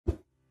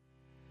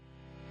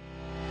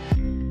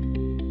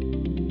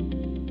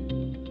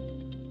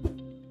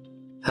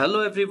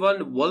Hello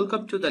everyone,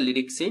 welcome to the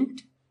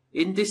LyricsInt.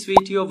 In this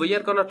video, we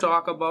are gonna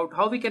talk about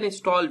how we can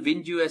install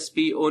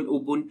WinUSB on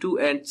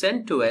Ubuntu and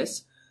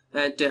CentOS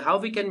and how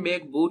we can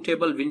make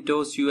bootable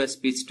Windows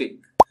USB stick.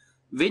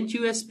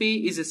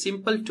 WinUSB is a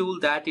simple tool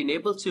that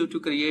enables you to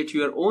create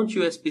your own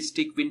USB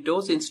stick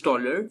Windows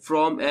installer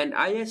from an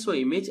ISO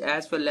image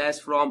as well as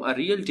from a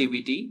real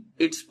DVD.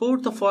 It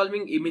supports the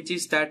following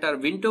images that are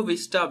Windows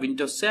Vista,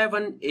 Windows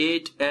 7,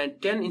 8 and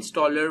 10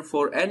 installer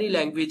for any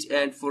language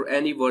and for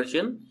any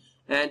version,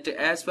 and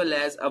as well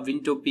as a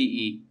Windows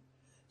PE.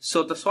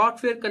 So the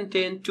software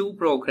contains two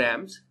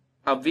programs,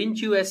 a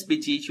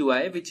WinUSB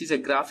GUI, which is a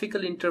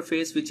graphical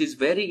interface which is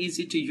very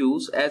easy to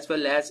use, as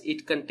well as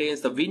it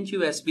contains the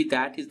WinUSB,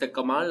 that is the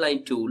command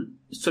line tool.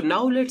 So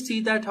now let's see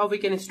that how we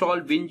can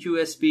install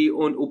WinUSB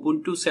on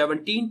Ubuntu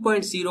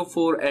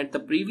 17.04 and the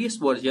previous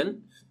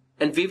version.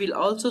 And we will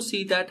also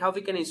see that how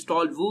we can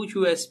install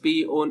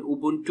WinUSB on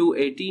Ubuntu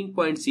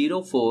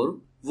 18.04.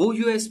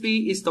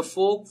 WinUSB is the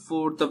fork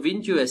for the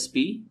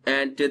WinUSB,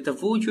 and the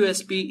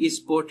WinUSB is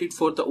ported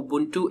for the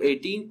Ubuntu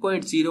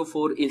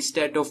 18.04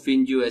 instead of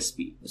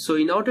WinUSB. So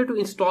in order to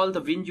install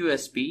the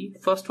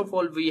WinUSB, first of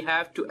all we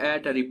have to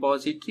add a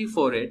repository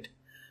for it.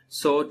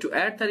 So to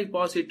add the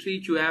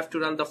repository, you have to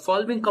run the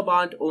following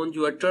command on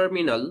your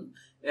terminal,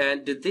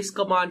 and this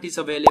command is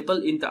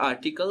available in the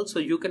article, so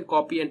you can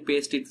copy and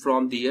paste it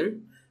from there.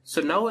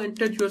 So now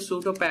enter your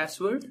sudo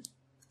password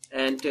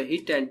and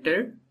hit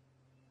enter.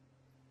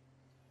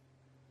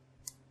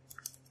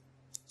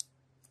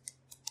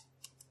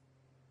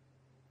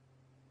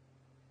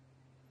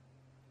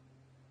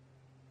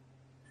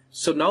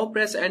 So now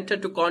press enter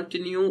to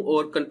continue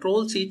or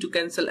Ctrl C to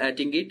cancel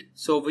adding it.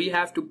 So we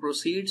have to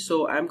proceed.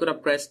 So I'm gonna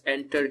press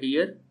enter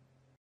here.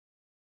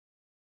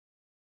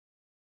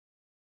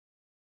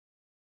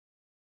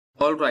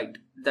 Alright,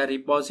 the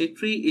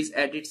repository is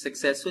added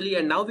successfully,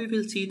 and now we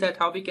will see that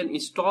how we can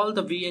install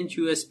the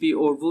WinUSB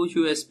or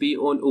WinUSB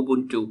on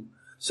Ubuntu.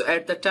 So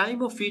at the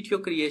time of video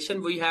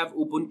creation, we have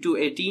Ubuntu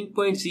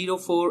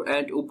 18.04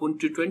 and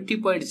Ubuntu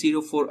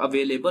 20.04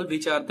 available,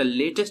 which are the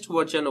latest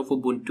version of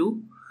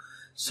Ubuntu.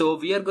 So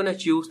we are going to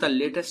choose the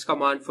latest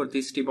command for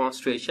this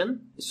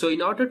demonstration. So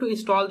in order to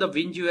install the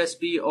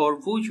WinUSB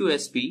or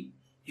WinUSB,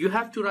 you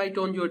have to write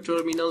on your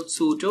terminal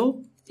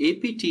sudo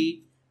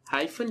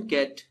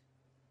apt-get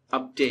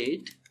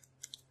update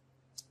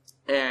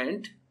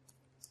and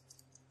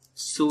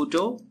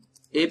sudo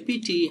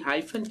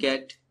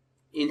apt-get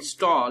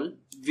install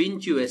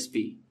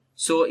WinUSB.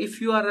 So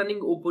if you are running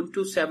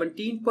Ubuntu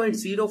 17.04,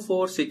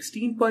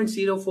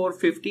 16.04,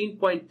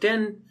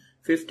 15.10,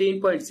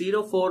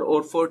 15.04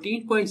 or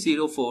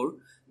 14.04,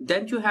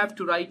 then you have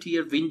to write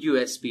here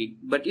WinUSB.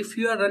 But if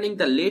you are running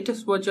the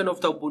latest version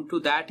of the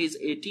Ubuntu, that is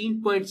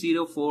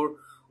 18.04 or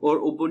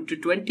Ubuntu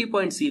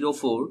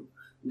 20.04,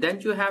 then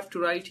you have to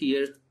write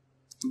here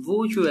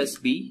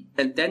WinUSB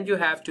and then you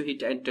have to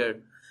hit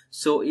enter.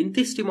 So in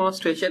this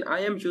demonstration,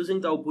 I am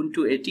using the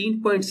Ubuntu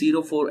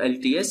 18.04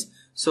 LTS.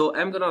 So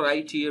I'm gonna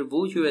write here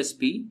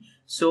WinUSB.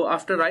 So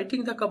after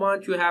writing the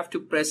command, you have to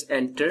press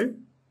enter.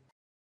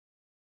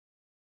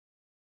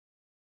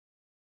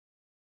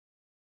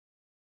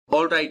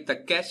 Alright, the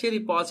cache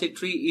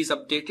repository is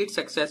updated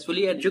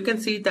successfully, and you can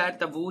see that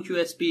the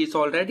WinUSB is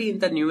already in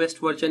the newest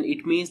version.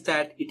 It means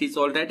that it is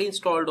already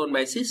installed on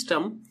my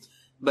system.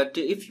 But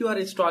if you are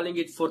installing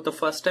it for the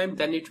first time,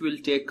 then it will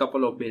take a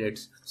couple of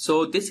minutes.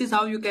 So this is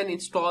how you can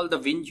install the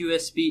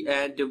WinUSB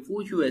and the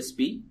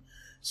WinUSB.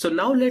 So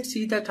now let's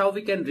see that how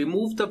we can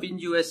remove the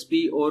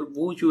WinUSB or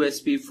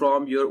WinUSB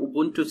from your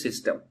Ubuntu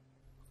system.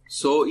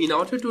 So in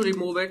order to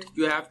remove it,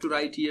 you have to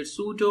write here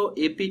sudo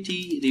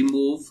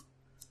apt-remove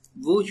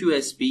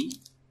WinUSB,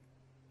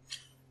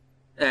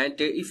 and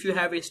if you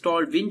have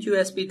installed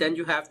WinUSB, then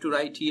you have to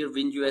write here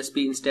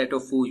WinUSB instead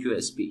of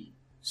WinUSB.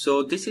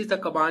 So this is the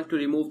command to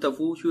remove the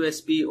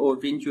WinUSB or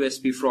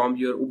WinUSB from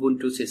your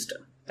Ubuntu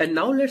system. And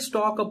now let's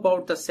talk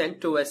about the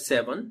CentOS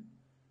 7,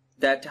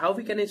 that how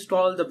we can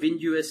install the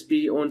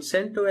WinUSB on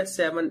CentOS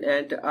 7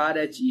 and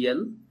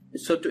RHEL.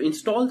 So to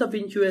install the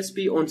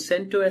WinUSB on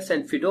CentOS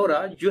and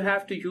Fedora, you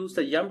have to use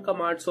the yum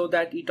command so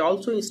that it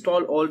also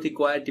installs all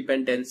required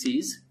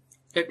dependencies.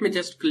 Let me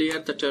just clear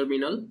the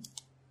terminal.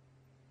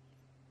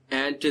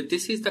 And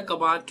this is the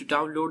command to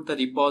download the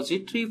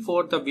repository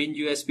for the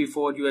WinUSB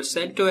for your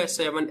CentOS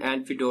 7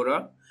 and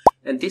Fedora.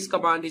 And this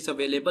command is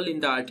available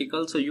in the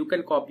article, so you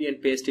can copy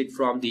and paste it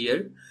from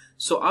there.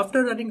 So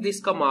after running this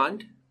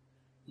command,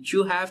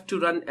 you have to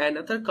run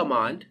another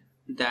command,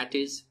 that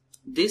is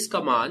this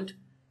command,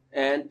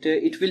 and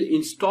it will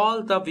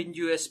install the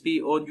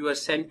WinUSB on your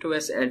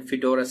CentOS and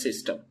Fedora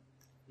system.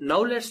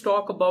 Now let's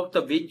talk about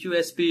the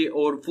WinUSB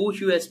or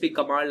WinUSB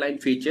command line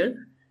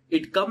feature.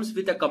 It comes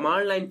with a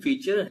command line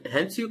feature,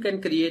 hence you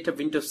can create a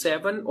Windows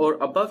 7 or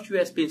above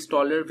USB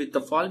installer with the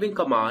following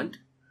command.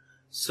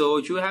 So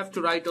you have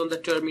to write on the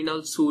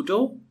terminal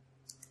sudo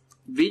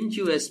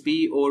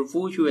WinUSB or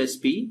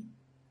WinUSB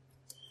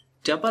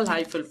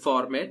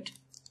 _format,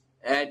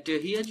 and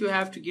here you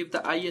have to give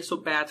the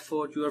ISO path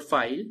for your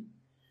file.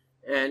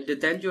 and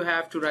then you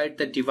have to write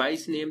the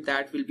device name,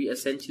 that will be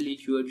essentially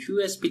your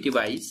USB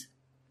device.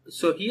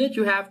 So here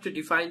you have to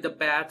define the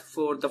path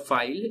for the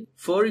file.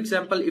 For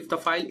example, if the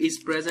file is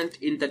present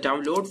in the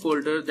download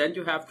folder, then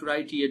you have to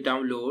write here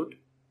download,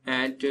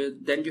 and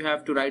then you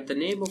have to write the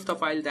name of the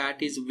file,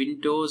 that is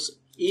Windows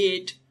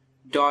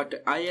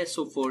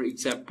 8.iso for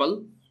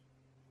example.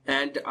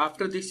 And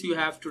after this you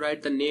have to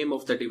write the name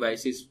of the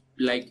devices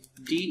like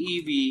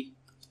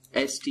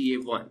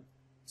DEVSTA1.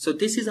 So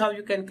this is how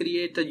you can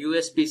create the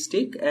USB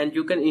stick, and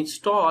you can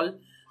install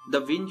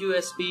the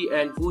WinUSB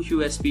and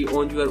WinUSB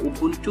on your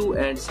Ubuntu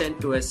and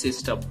CentOS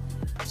system.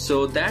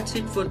 So that's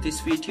it for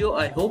this video.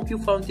 I hope you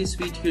found this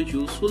video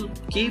useful.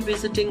 Keep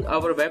visiting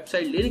our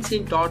website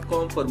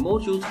linuxin.com for more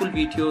useful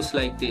videos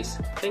like this.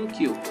 Thank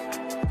you.